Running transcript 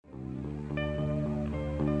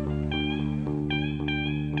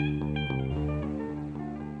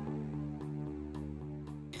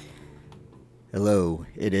Hello,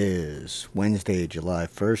 it is Wednesday, July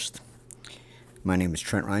 1st. My name is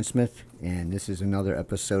Trent Reinsmith, and this is another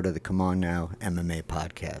episode of the Come On Now MMA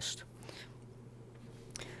podcast.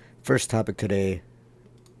 First topic today,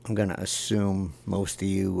 I'm going to assume most of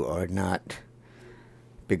you are not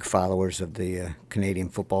big followers of the Canadian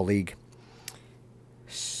Football League.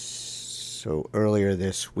 So earlier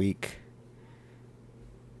this week,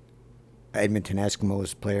 Edmonton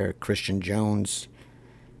Eskimos player Christian Jones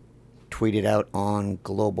tweeted out on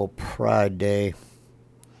Global Pride Day,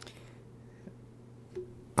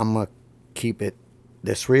 "I'm going to keep it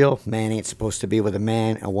this real. Man ain't supposed to be with a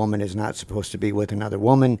man. A woman is not supposed to be with another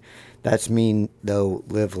woman. That's mean, though.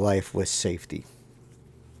 Live life with safety."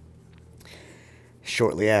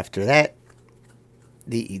 Shortly after that,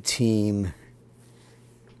 the team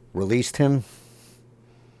released him.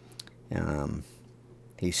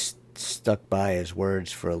 He stuck by his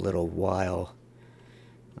words for a little while.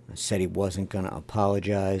 Said he wasn't going to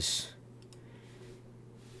apologize,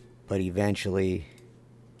 but eventually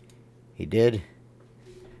he did.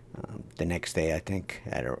 The next day, I think,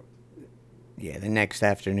 the next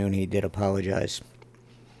afternoon, he did apologize.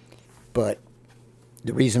 But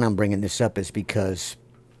the reason I'm bringing this up is because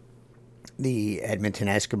the Edmonton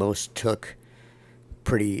Eskimos took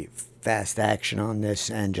pretty fast action on this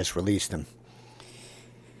and just released him.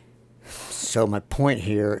 So my point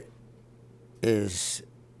here is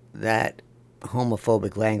that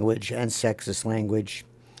homophobic language and sexist language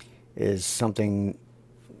is something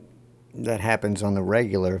that happens on the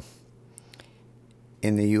regular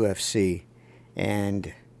in the UFC.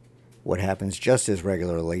 And what happens just as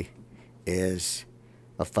regularly is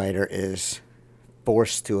a fighter is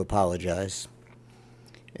forced to apologize,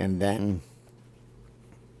 and then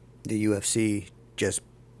the UFC just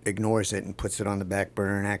ignores it and puts it on the back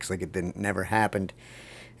burner and acts like it never happened.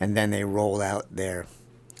 And then they roll out their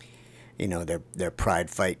pride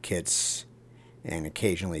fight kits and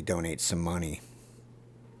occasionally donate some money.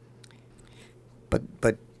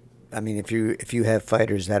 But I mean, if you have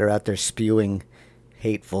fighters that are out there spewing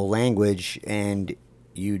hateful language and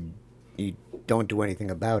you don't do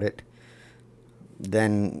anything about it,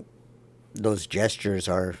 then those gestures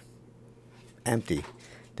are empty.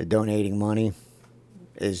 The donating money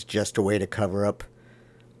is just a way to cover up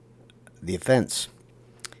the offense.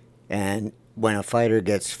 And when a fighter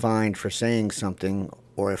gets fined for saying something,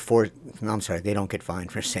 they don't get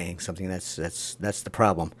fined for saying something. That's the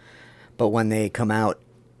problem. But when they come out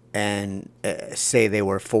and say they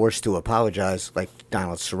were forced to apologize, like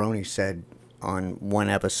Donald Cerrone said on one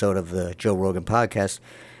episode of the Joe Rogan podcast,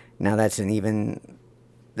 now that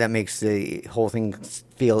makes the whole thing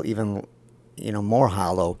feel even more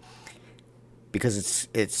hollow, because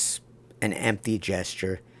it's an empty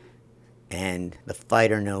gesture, and the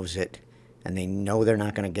fighter knows it, and they know they're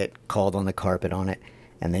not going to get called on the carpet on it,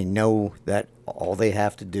 and they know that all they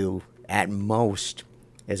have to do at most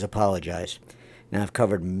is apologize. Now, I've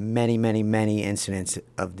covered many, many, many incidents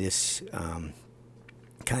of this kind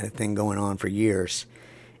of thing going on for years,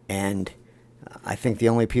 and I think the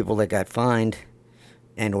only people that got fined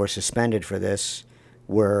and or suspended for this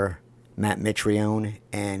were Matt Mitrione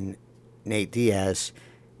and Nate Diaz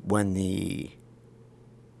when the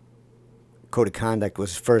Code of Conduct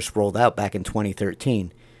was first rolled out back in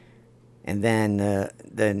 2013. And then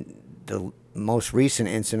the most recent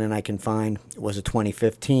incident I can find was a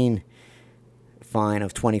 2015 fine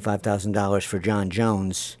of $25,000 for John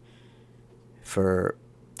Jones for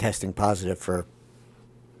testing positive for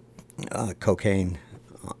cocaine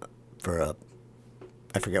for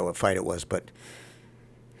I forget what fight it was, but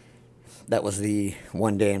that was the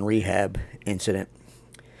 1 day in rehab incident.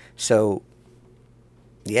 So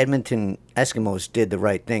the Edmonton Eskimos did the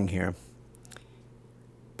right thing here,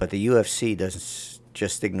 but the UFC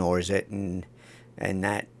just ignores it, and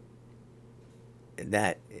that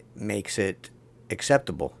makes it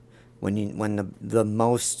acceptable. When the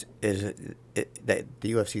most that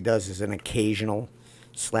the UFC does is an occasional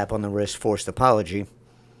slap on the wrist, forced apology,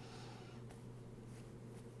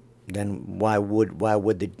 then why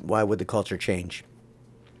would the culture change?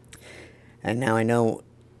 And now I know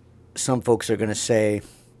some folks are going to say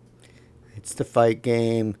it's the fight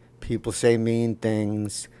game, people say mean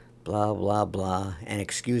things, blah blah blah, and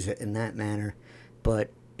excuse it in that manner.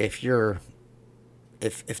 But if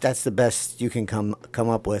that's the best you can come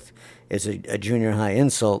up with is a junior high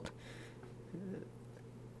insult,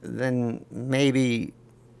 then maybe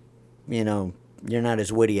you're not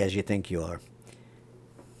as witty as you think you are.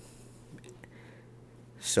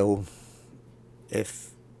 So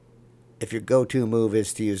if your go-to move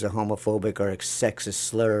is to use a homophobic or a sexist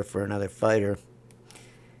slur for another fighter,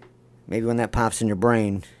 maybe when that pops in your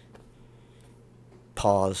brain,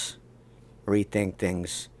 pause, rethink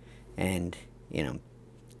things, and,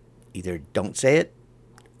 either don't say it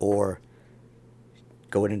or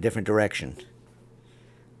go in a different direction,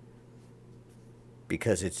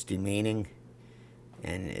 because it's demeaning,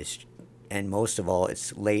 and most of all,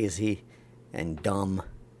 it's lazy and dumb,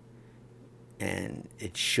 and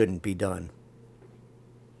it shouldn't be done.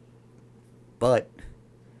 But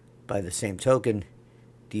by the same token,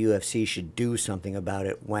 the UFC should do something about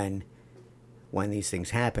it when these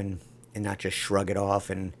things happen, and not just shrug it off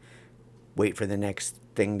and wait for the next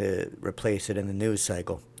thing to replace it in the news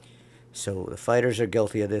cycle. So the fighters are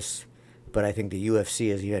guilty of this, but I think the UFC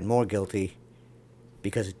is even more guilty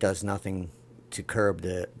because it does nothing to curb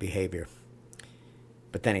the behavior.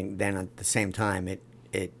 But then at the same time,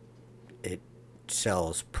 it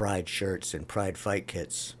sells pride shirts and pride fight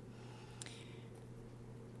kits.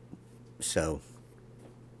 So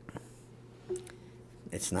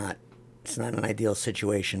it's not an ideal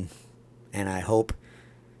situation, and I hope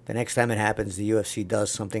the next time it happens, the UFC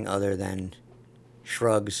does something other than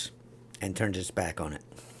shrugs and turns its back on it.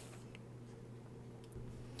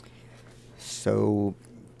 So,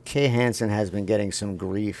 Kay Hansen has been getting some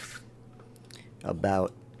grief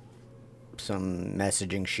about some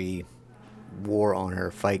messaging she wore on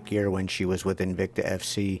her fight gear when she was with Invicta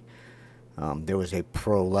FC. There was a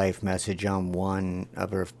pro-life message on one of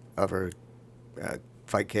her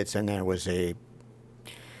fight kits, and there was a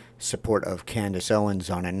support of Candace Owens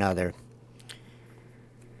on another.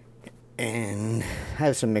 And I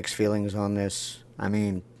have some mixed feelings on this. I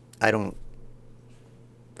mean, I don't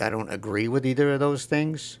agree with either of those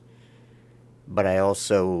things, but I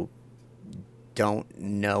also don't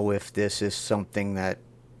know if this is something that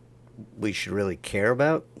we should really care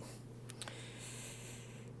about,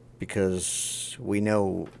 because we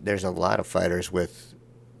know there's a lot of fighters with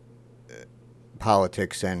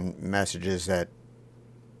politics and messages that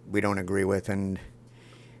we don't agree with, and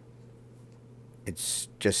it's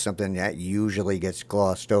just something that usually gets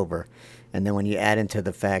glossed over. And then when you add into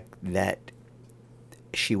the fact that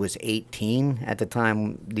she was 18 at the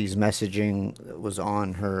time these messaging was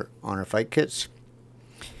on her fight kits,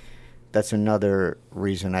 that's another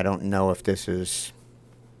reason I don't know if this is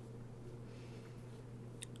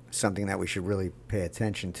something that we should really pay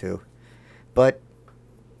attention to. But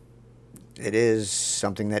it is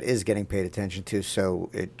something that is getting paid attention to, so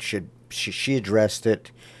it should. She addressed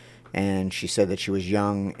it, and she said that she was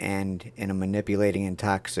young and in a manipulating and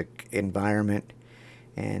toxic environment,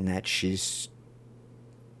 and that she's.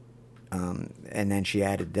 And then she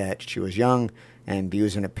added that she was young and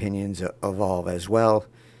views and opinions evolve as well,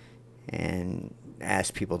 and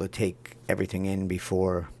asked people to take everything in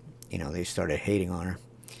before, they started hating on her.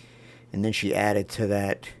 And then she added to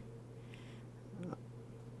that,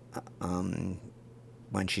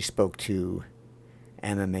 when she spoke to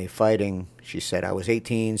MMA Fighting, she said, "I was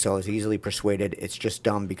 18, so I was easily persuaded. It's just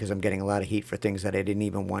dumb because I'm getting a lot of heat for things that I didn't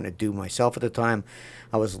even want to do myself at the time.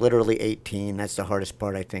 I was literally 18. That's the hardest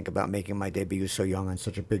part, I think, about making my debut so young on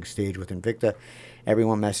such a big stage with Invicta.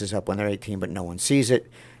 Everyone messes up when they're 18, but no one sees it.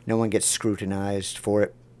 No one gets scrutinized for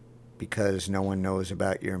it because no one knows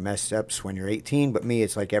about your mess ups when you're 18. But me,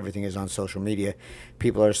 it's like everything is on social media.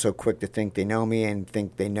 People are so quick to think they know me and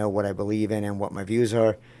think they know what I believe in and what my views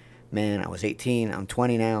are. Man, I was 18. I'm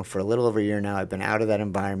 20 now. For a little over a year now, I've been out of that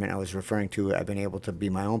environment I was referring to. I've been able to be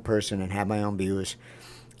my own person and have my own views.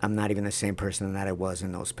 I'm not even the same person that I was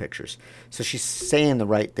in those pictures." So she's saying the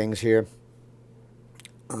right things here.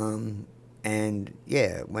 And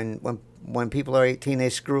yeah, when people are 18, they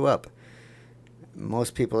screw up.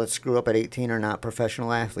 Most people that screw up at 18 are not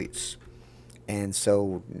professional athletes, and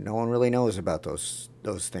so no one really knows about those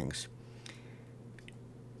things.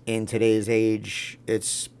 In today's age,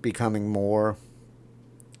 it's becoming more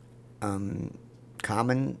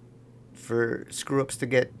common for screw-ups to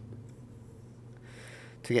get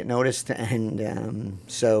noticed, and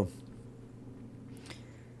so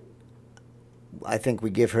I think we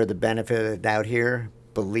give her the benefit of the doubt here,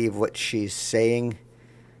 believe what she's saying,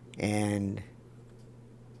 and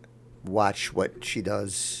watch what she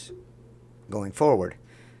does going forward.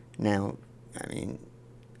 Now, I mean,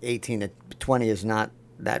 18 to 20 is not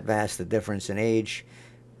that vast a difference in age.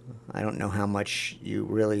 I don't know how much you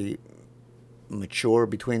really mature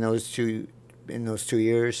between those two in those 2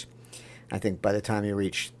 years. I think by the time you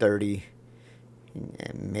reach 30,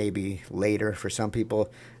 and maybe later for some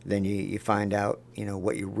people, then you find out,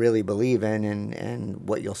 what you really believe in, and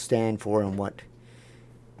what you'll stand for, and what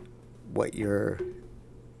your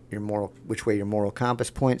moral, which way your moral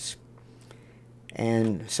compass points.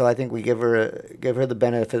 And so I think we give her the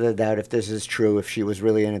benefit of the doubt if this is true, if she was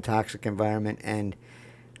really in a toxic environment and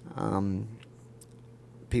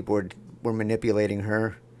people were manipulating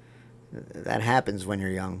her. That happens when you're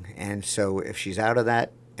young. And so if she's out of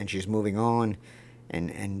that and she's moving on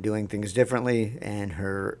and doing things differently and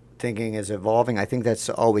her thinking is evolving, I think that's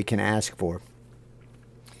all we can ask for.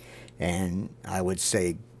 And I would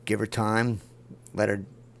say give her time, let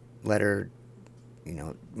her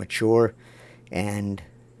mature, and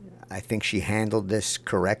I think she handled this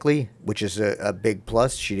correctly, which is a big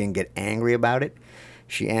plus. She didn't get angry about it.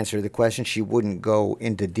 She answered the question. She wouldn't go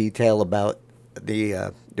into detail about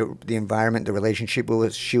the environment, the relationship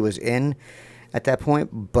she was in at that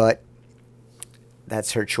point, but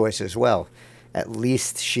that's her choice as well. At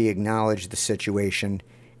least she acknowledged the situation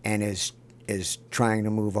and is trying to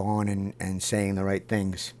move on and saying the right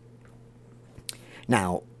things.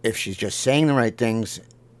 Now, if she's just saying the right things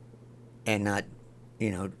and not,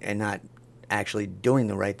 and not actually doing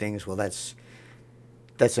the right things, well, that's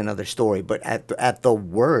another story. But at the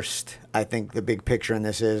worst, I think the big picture in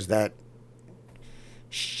this is that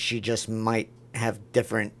she just might have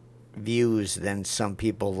different views than some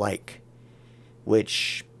people like,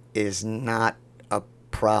 which is not a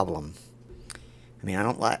problem. I mean, I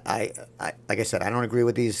don't like like I said, I don't agree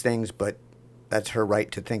with these things, but that's her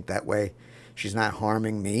right to think that way. She's not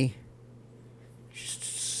harming me,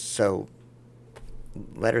 so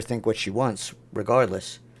let her think what she wants,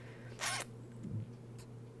 regardless.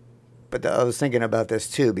 But I was thinking about this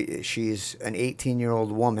too. She's an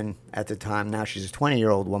 18-year-old woman at the time. Now she's a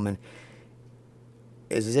 20-year-old woman.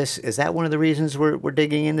 Is that one of the reasons we're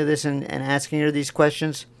digging into this and asking her these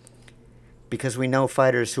questions? Because we know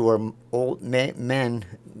fighters who are old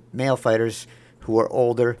male fighters who are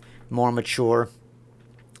older, more mature,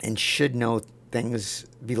 and should know things,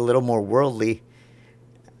 be a little more worldly,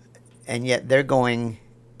 and yet they're going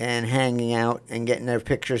and hanging out and getting their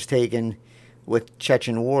pictures taken with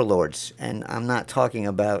Chechen warlords. And I'm not talking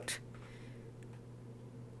about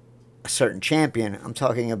a certain champion. I'm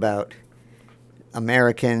talking about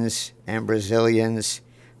Americans and Brazilians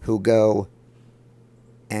who go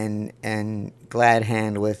and glad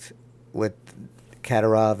hand with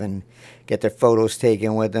Kadyrov and get their photos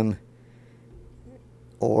taken with them,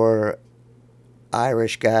 or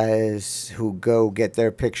Irish guys who go get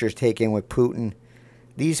their pictures taken with Putin.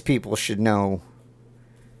 These people should know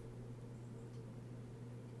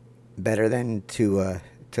better than to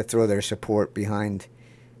throw their support behind,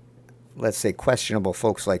 let's say, questionable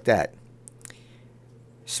folks like that.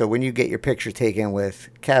 So when you get your picture taken with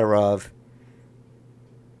Kadyrov,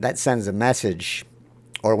 that sends a message.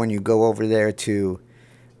 Or when you go over there to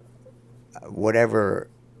whatever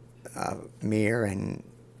Mir and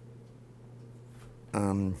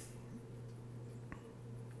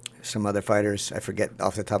some other fighters, I forget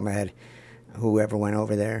off the top of my head whoever went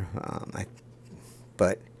over there,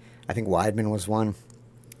 but I think Weidman was one.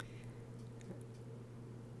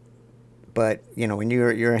 But when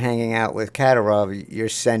you're hanging out with Kadyrov, you're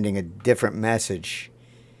sending a different message,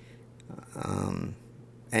 and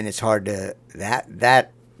it's hard to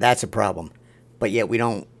that's a problem. But yet we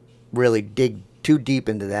don't really dig too deep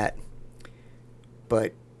into that.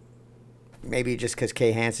 But maybe just because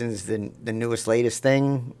Kay Hansen's the newest, latest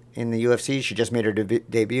thing in the UFC, she just made her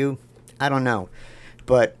debut. I don't know,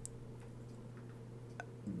 but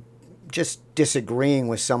just disagreeing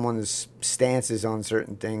with someone's stances on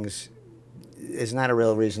certain things is not a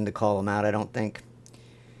real reason to call them out, I don't think.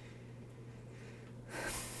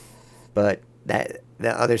 But the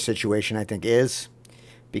other situation, I think, is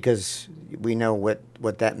because we know what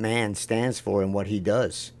that man stands for and what he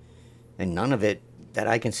does, and none of it that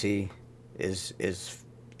I can see is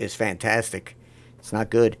fantastic. It's not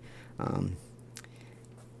good.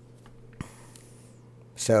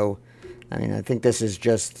 So, I mean, I think this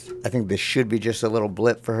should be just a little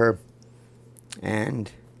blip for her,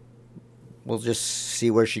 and we'll just see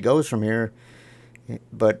where she goes from here.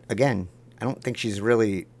 But again, I don't think she's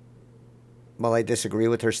really. Well, I disagree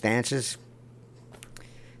with her stances.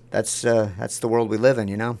 That's the world we live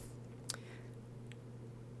in,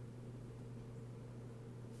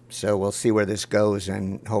 So we'll see where this goes,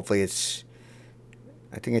 and hopefully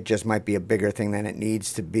I think it just might be a bigger thing than it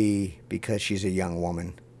needs to be because she's a young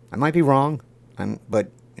woman. I might be wrong,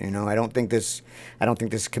 but I don't think this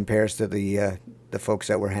compares to the folks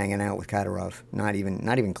that were hanging out with Kadyrov. Not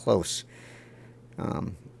even close.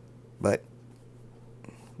 But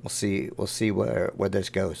we'll see where this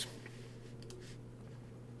goes.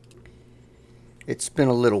 It's been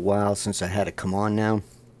a little while since I had it come on now,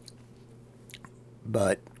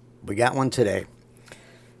 but we got one today.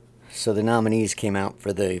 So the nominees came out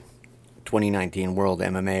for the 2019 World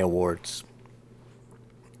MMA Awards,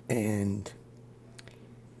 and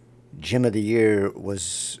Gym of the Year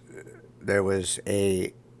was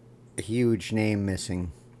a a huge name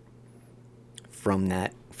missing from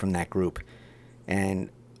that group. And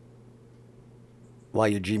while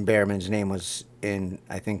Eugene Behrman's name was in,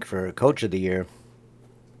 I think, for Coach of the Year,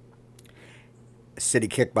 City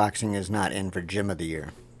Kickboxing is not in for Gym of the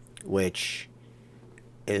Year, which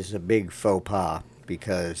is a big faux pas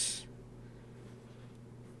because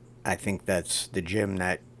I think that's the gym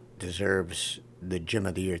that deserves the Gym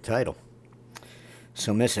of the Year title.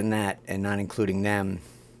 So missing that and not including them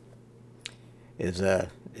is a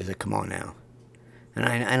come on now. And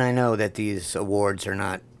I know that these awards are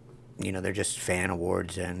not, they're just fan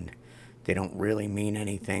awards and they don't really mean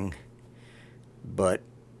anything. But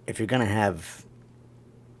if you're gonna have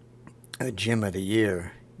a Gym of the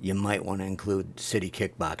Year, you might want to include City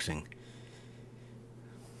Kickboxing.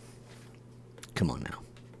 Come on now.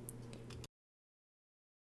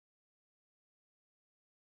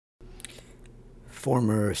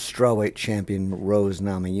 Former strawweight champion Rose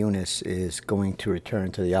Namajunas is going to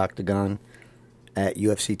return to the octagon at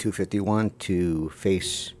UFC 251 to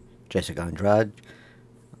face Jessica Andrade.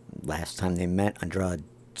 Last time they met, Andrade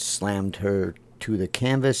slammed her to the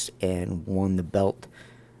canvas and won the belt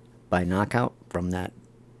by knockout from that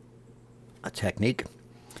technique.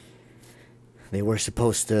 They were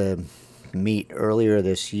supposed to meet earlier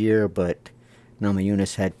this year, but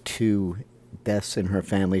Namajunas had two deaths in her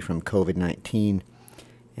family from COVID-19,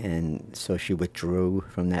 and so she withdrew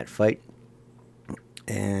from that fight.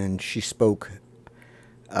 And she spoke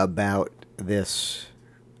about this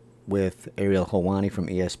with Ariel Helwani from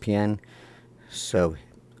ESPN. So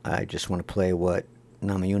I just want to play what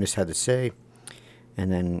Namajunas had to say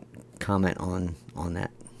and then comment on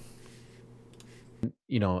that.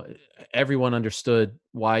 You know, everyone understood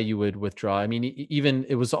why you would withdraw. I mean, even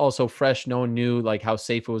it was also fresh. No one knew like how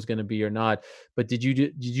safe it was going to be or not. But did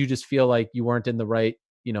you just feel like you weren't in the right,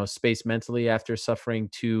 space mentally after suffering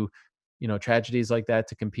two, tragedies like that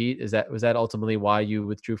to compete? Was that ultimately why you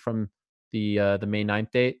withdrew from the May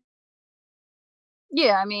 9th date?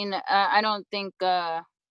 Yeah, I mean, I don't think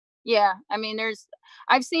yeah, I mean,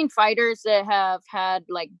 I've seen fighters that have had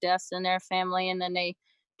like deaths in their family, and then they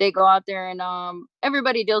go out there and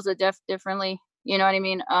everybody deals with death differently. You know what I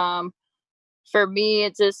mean? For me,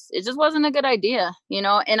 it just wasn't a good idea, you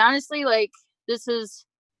know. And honestly, like this is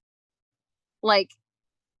like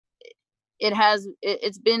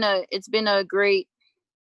it's been a great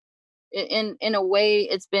in a way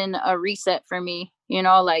it's been a reset for me, you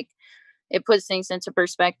know, like it puts things into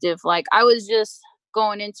perspective. Like I was just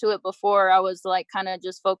going into it before, I was like kind of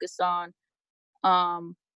just focused on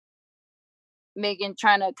um making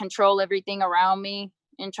trying to control everything around me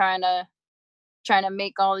and trying to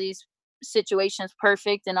make all these situations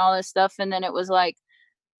perfect and all this stuff, and then it was like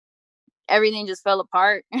everything just fell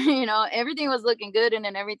apart. You know, everything was looking good and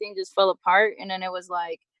then everything just fell apart, and then it was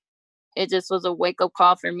like it just was a wake up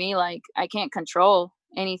call for me, like I can't control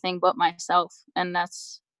anything but myself, and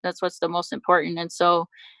that's what's the most important. And so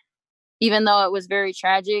even though it was very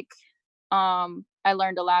tragic, I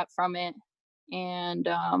learned a lot from it. And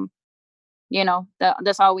you know,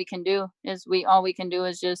 that's all we can do is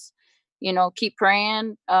just, you know, keep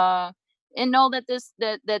praying, and know that this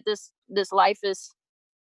life is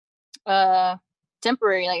uh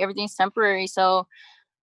temporary, like everything's temporary. So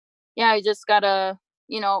yeah, I just gotta,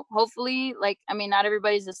 you know, hopefully, like, I mean, not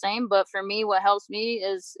everybody's the same, but for me, what helps me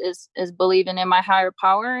is believing in my higher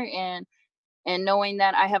power, and knowing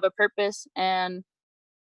that I have a purpose, and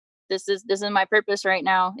this is my purpose right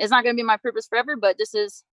now. It's not gonna be my purpose forever, but this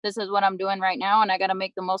is what I'm doing right now, and I gotta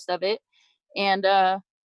make the most of it and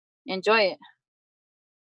enjoy it.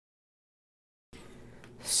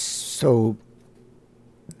 So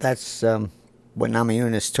that's what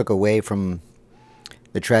Namajunas took away from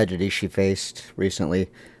the tragedy she faced recently,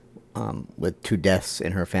 with two deaths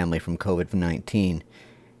in her family from COVID-19.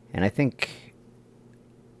 And I think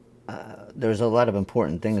there's a lot of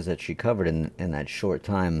important things that she covered in that short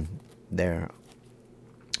time there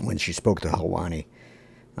when she spoke to Helwani.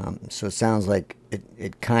 So it sounds like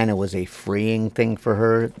it kind of was a freeing thing for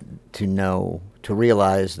her to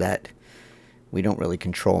realize that we don't really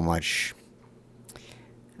control much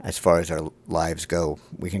as far as our lives go.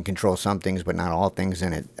 We can control some things, but not all things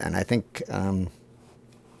in it. And I think it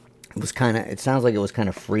sounds like it was kind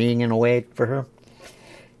of freeing in a way for her.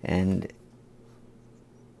 And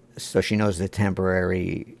so she knows that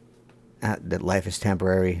life is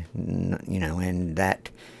temporary, and that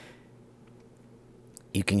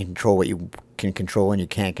you can control what you can control and you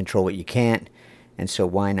can't control what you can't. And so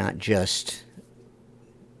why not just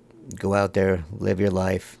go out there, live your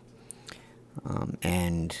life,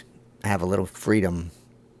 and have a little freedom,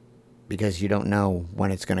 because you don't know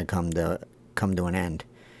when it's going to come to an end.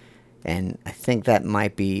 And I think that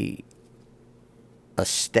might be a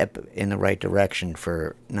step in the right direction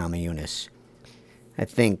for Namajunas. I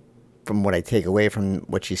think from what I take away from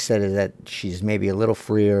what she said is that she's maybe a little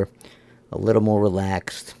freer, a little more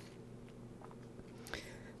relaxed,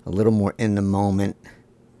 a little more in the moment,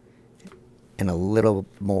 and a little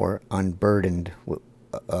more unburdened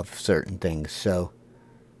of certain things. So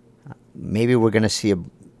maybe we're going to see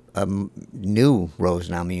a new Rose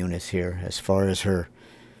Namajunas here as far as her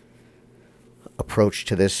approach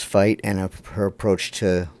to this fight and her approach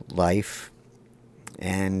to life.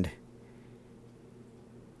 And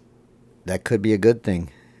that could be a good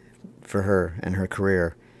thing for her and her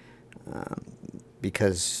career.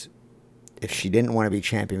 Because if she didn't want to be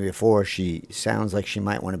champion before, she sounds like she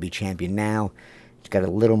might want to be champion now. She's got a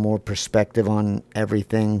little more perspective on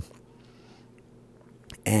everything.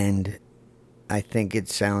 And I think it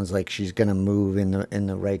sounds like she's going to move in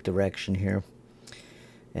the right direction here.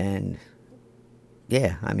 And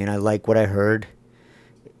yeah, I mean, I like what I heard.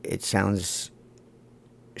 It sounds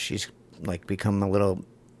she's like become a little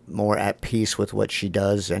more at peace with what she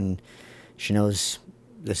does, and she knows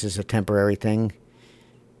this is a temporary thing.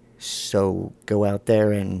 So go out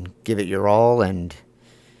there and give it your all, and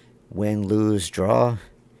win, lose, draw.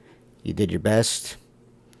 You did your best,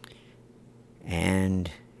 and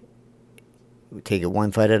take it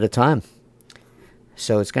one fight at a time.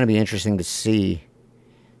 So it's going to be interesting to see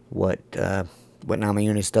what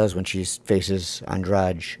Namajunas does when she faces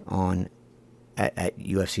Andrade at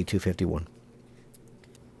UFC 251.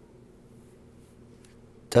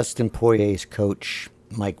 Dustin Poirier's coach,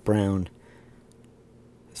 Mike Brown,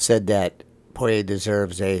 said that Poirier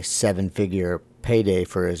deserves a 7-figure payday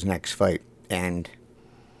for his next fight, and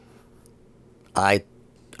I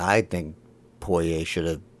think Poirier should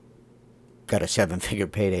have got a 7-figure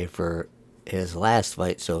payday for his last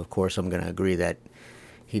fight. So of course I'm going to agree that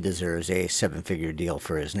he deserves a 7-figure deal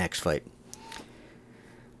for his next fight.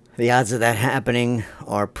 The odds of that happening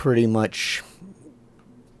are pretty much,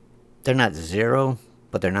 they're not zero,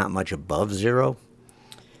 but they're not much above zero.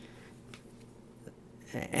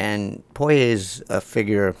 And Poirier's a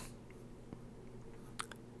figure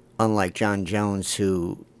unlike John Jones,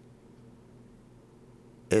 who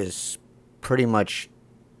is pretty much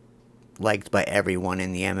liked by everyone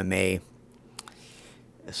in the MMA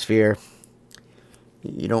sphere.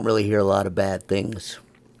 You don't really hear a lot of bad things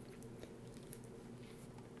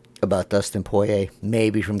about Dustin Poirier.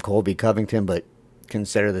 Maybe from Colby Covington, but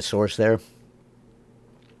consider the source there.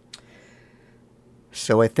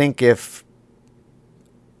 So I think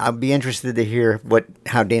I'd be interested to hear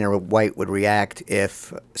how Dana White would react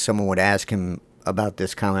if someone would ask him about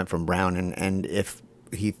this comment from Brown, and if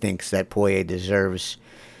he thinks that Poirier deserves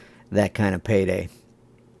that kind of payday.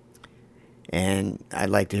 And I'd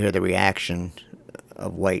like to hear the reaction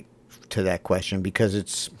of White to that question, because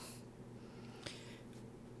it's,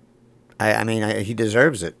 I mean, he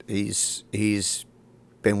deserves it. He's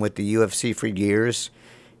been with the UFC for years.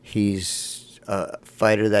 He's a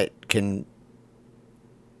fighter that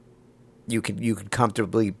you could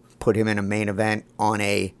comfortably put him in a main event on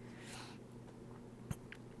an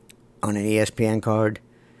ESPN card,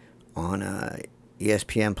 on a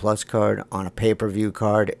ESPN Plus card, on a pay-per-view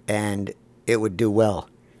card, and it would do well.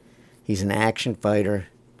 He's an action fighter.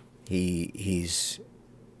 He's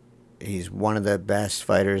one of the best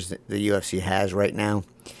fighters that the UFC has right now.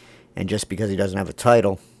 And just because he doesn't have a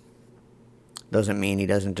title doesn't mean he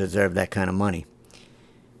doesn't deserve that kind of money.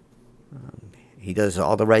 He does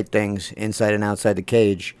all the right things inside and outside the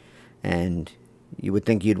cage, and you would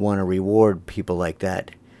think you'd want to reward people like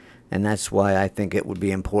that. And that's why I think it would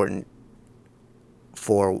be important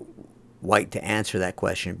for White to answer that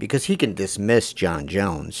question, because he can dismiss John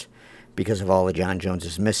Jones because of all of John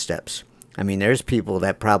Jones's missteps. I mean, there's people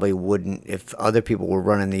that probably wouldn't, if other people were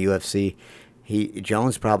running the UFC,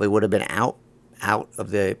 Jones probably would have been out of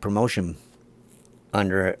the promotion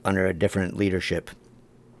under a different leadership.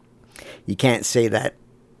 You can't say that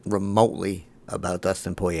remotely about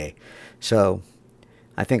Dustin Poirier. So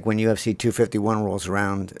I think when UFC 251 rolls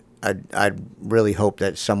around, I'd really hope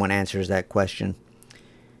that someone answers that question.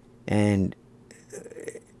 And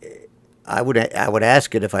I would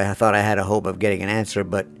ask it if I thought I had a hope of getting an answer,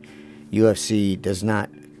 but UFC does not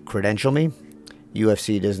credential me.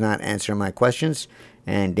 UFC does not answer my questions,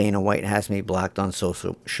 and Dana White has me blocked on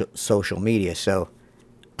social media, so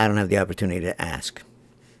I don't have the opportunity to ask.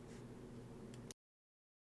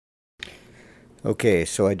 Okay,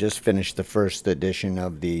 so I just finished the first edition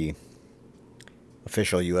of the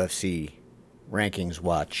official UFC rankings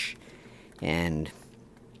watch, and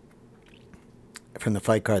from the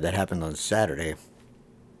fight card that happened on Saturday,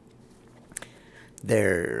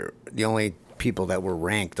 the only people that were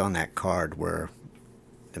ranked on that card were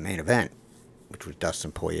the main event, which was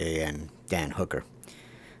Dustin Poirier and Dan Hooker.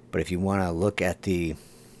 But if you want to look at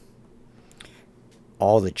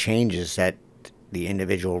all the changes that the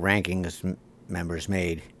individual rankings members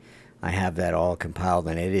made, I have that all compiled,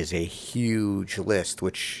 and it is a huge list,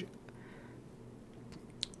 which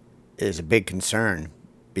is a big concern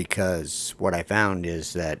because what I found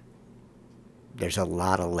is that there's a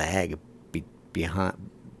lot of lag behind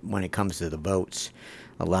when it comes to the votes.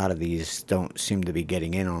 A lot of these don't seem to be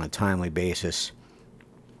getting in on a timely basis.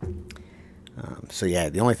 So yeah,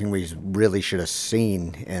 the only thing we really should have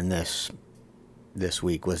seen in this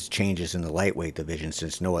week was changes in the lightweight division,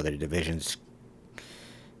 since no other divisions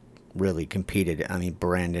really competed. I mean,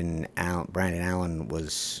 Brandon Allen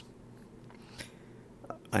was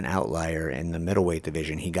an outlier in the middleweight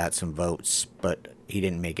division. He got some votes, but he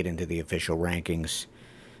didn't make it into the official rankings.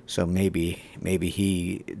 So maybe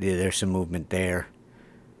there's some movement there.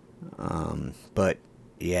 But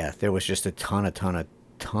yeah, there was just a ton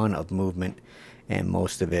of movement, and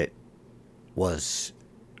most of it was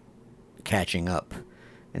catching up.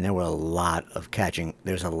 And there were a lot of catching.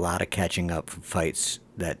 There's a lot of catching up for fights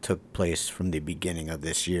that took place from the beginning of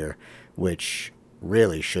this year, which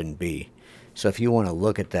really shouldn't be. So if you want to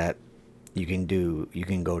look at that, you can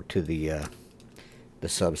go to the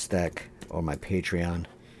Substack or my Patreon.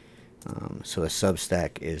 So the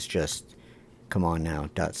Substack is just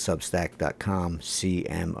comonnow.substack.com,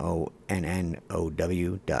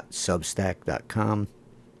 CMONNOW.substack.com,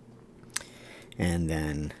 and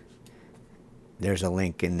then there's a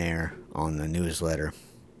link in there on the newsletter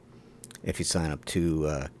if you sign up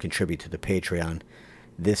to contribute to the Patreon.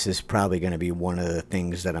 This is probably going to be one of the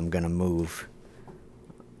things that I'm going to move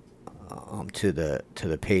to the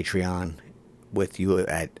Patreon with you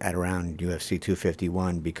at around UFC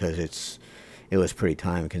 251, because it was pretty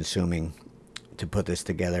time consuming to put this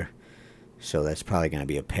together. So that's probably going to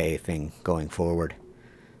be a pay thing going forward.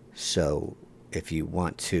 So if you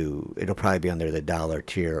want to, it'll probably be under the $1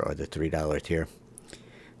 tier or the $3 tier.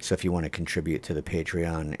 So if you want to contribute to the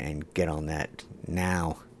Patreon and get on that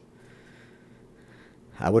now,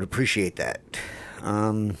 I would appreciate that.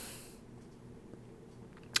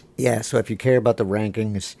 Yeah, so if you care about the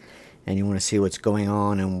rankings and you want to see what's going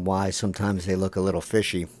on and why sometimes they look a little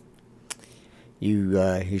fishy,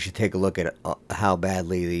 you should take a look at how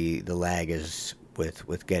badly the lag is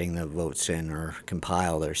with getting the votes in or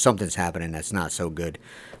compiled, or something's happening that's not so good.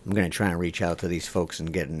 I'm going to try and reach out to these folks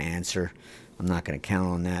and get an answer. I'm not going to count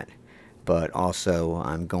on that. But also,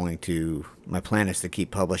 my plan is to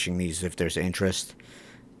keep publishing these if there's interest,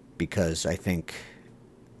 because I think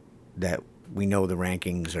that we know the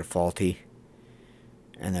rankings are faulty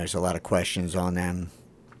and there's a lot of questions on them.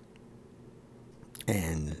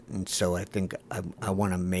 And so I think I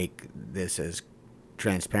want to make this as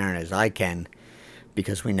transparent as I can,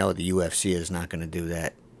 because we know the UFC is not going to do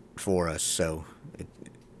that for us. So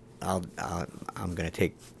I'm going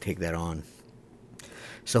to take that on.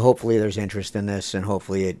 So hopefully there's interest in this, and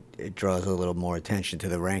hopefully it draws a little more attention to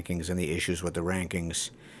the rankings and the issues with the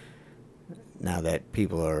rankings, now that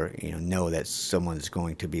people know that someone's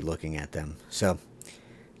going to be looking at them. So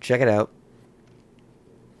check it out.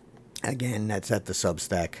 Again, that's at the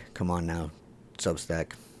Substack. Come on now,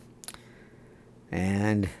 Substack.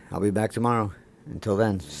 And I'll be back tomorrow. Until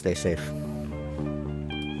then, stay safe.